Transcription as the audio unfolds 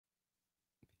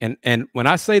And when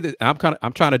I say that,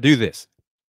 I'm trying to do this.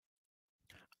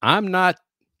 I'm not.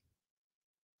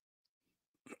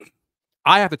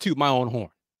 I have to toot my own horn.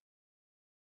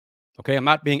 Okay, I'm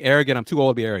not being arrogant. I'm too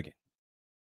old to be arrogant.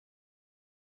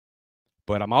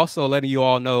 But I'm also letting you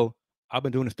all know I've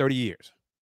been doing this 30 years.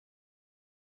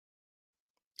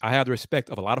 I have the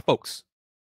respect of a lot of folks.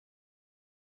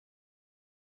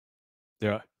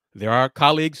 There are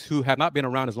colleagues who have not been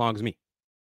around as long as me.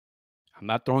 I'm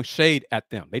not throwing shade at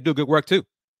them. They do good work too.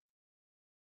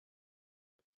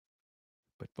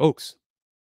 But folks,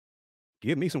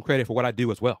 give me some credit for what I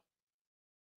do as well.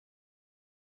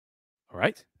 All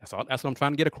right? That's what I'm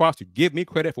trying to get across to. Give me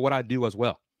credit for what I do as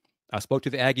well. I spoke to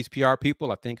the Aggies PR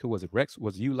people. I think who was it? Rex,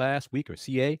 was you last week or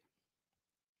CA?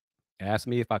 Asked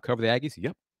me if I cover the Aggies.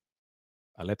 Yep.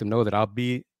 I let them know that I'll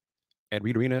be at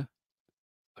Reed Arena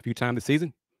a few times this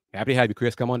season. Happy to have you,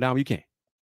 Chris. Come on down when you can.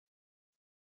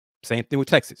 Same thing with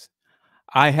Texas.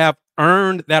 I have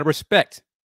earned that respect.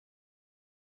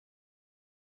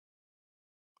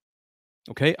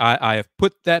 Okay, I have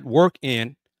put that work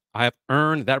in. I have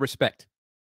earned that respect.